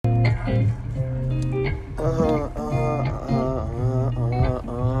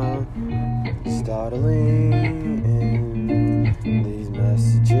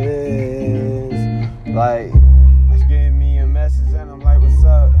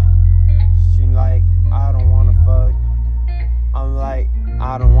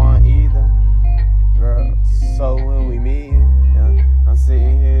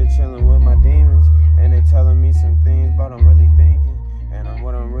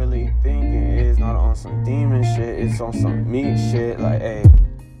not on some demon shit, it's on some meat shit. Like, hey,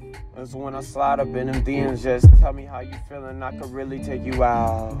 that's when I slide up in them DMs. Just tell me how you feeling, I could really take you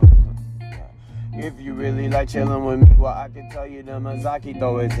out. If you really like chillin' with me, well, I can tell you the Mazaki,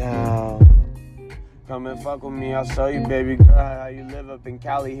 throw it down. Come and fuck with me, I'll show you, baby girl, how you live up in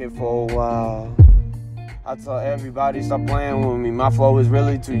Cali here for a while. I tell everybody, stop playing with me. My flow is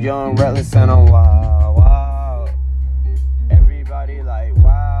really too young, reckless, and I'm wild, wow. Everybody like,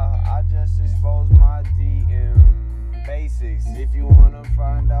 wow, I just exposed my DM basics. If you wanna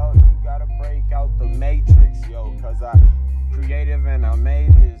find out, you gotta break out the matrix, yo. Cause I creative and I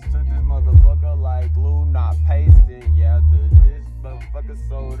made this. Took this motherfucker like glue, not pasting. Yeah, this motherfucker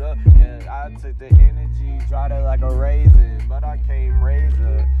soda. Yeah, I took the energy, dried it like a raisin, but I came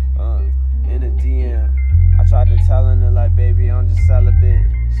razor in a DM. I tried to telling her like, baby, I'm just celibate.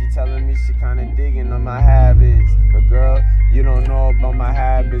 She telling me she kinda digging on my habits. But girl, you don't know about my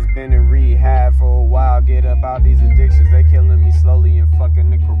habits. Been in rehab for a while. Get about these addictions. They killing me slowly and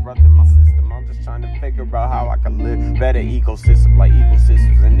fucking and corrupting my system. I'm just trying to figure out how I can live better ecosystem, like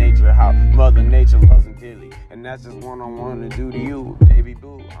ecosystems in nature. How Mother Nature loves them dearly. And that's just what I want to do to you, baby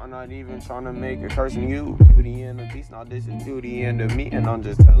boo. I'm not even trying to make a cursing you. Beauty and the beast, now this is beauty and the me. And I'm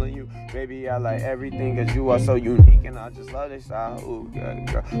just telling you, baby, I like everything cause you are so unique. And I just love this style, ooh, yeah,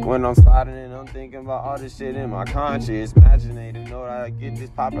 girl. When I'm sliding and I'm thinking about all this shit in my conscious, imaginative, know that I get this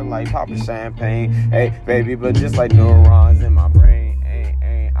popping like popping champagne. Hey, baby, but just like neurons in my brain,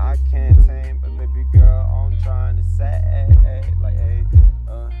 I can't tame, but baby girl, I'm trying to say, like, hey,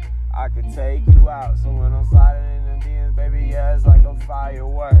 I could take you out. So when I'm sliding in the DMs, baby, yeah, it's like a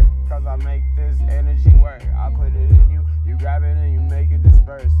firework. Cause I make this energy work. I put it in you, you grab it and you make it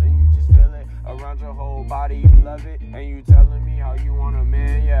disperse. And you just feel it around your whole body, you love it. And you telling me how you want a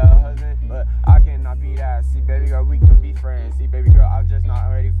man, yeah, a husband. But I cannot be that. See, baby girl, we can be friends. See, baby girl, I'm just not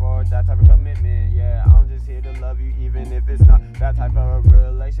ready for that type of commitment. Yeah, I'm just here to love you, even if it's not that type of a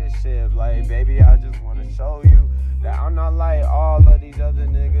relationship. Like, baby, I just want to show you that I'm not like all of these other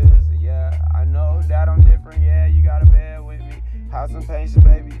niggas. Yeah, I know that I'm different. Yeah, you gotta bear with me. Have some patience,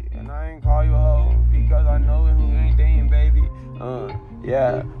 baby. And I ain't call you a hoe because I know who ain't dating, baby.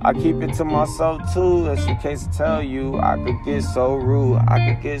 Yeah, I keep it to myself too. That's the case to tell you. I could get so rude, I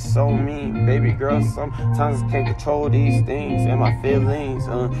could get so mean. Baby girl, sometimes I can't control these things and my feelings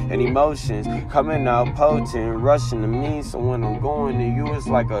and emotions coming out potent, rushing to me. So when I'm going to you, it's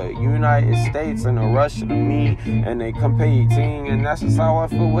like a United States and a Russia to me. And they competing, and that's just how I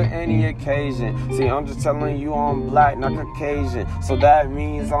feel with any occasion. See, I'm just telling you I'm black, not Caucasian. So that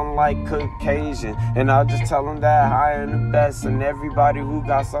means I'm like Caucasian. And I'll just tell them that I am the best. And everybody who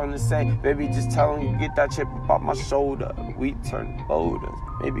got something to say, baby, just tell them you get that chip up off my shoulder. We turn boulders.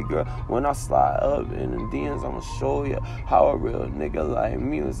 Baby girl, when I slide up in the DMs, I'ma show you how a real nigga like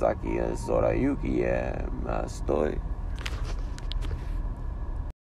me was like, yeah, Sorayuki, yeah, my story.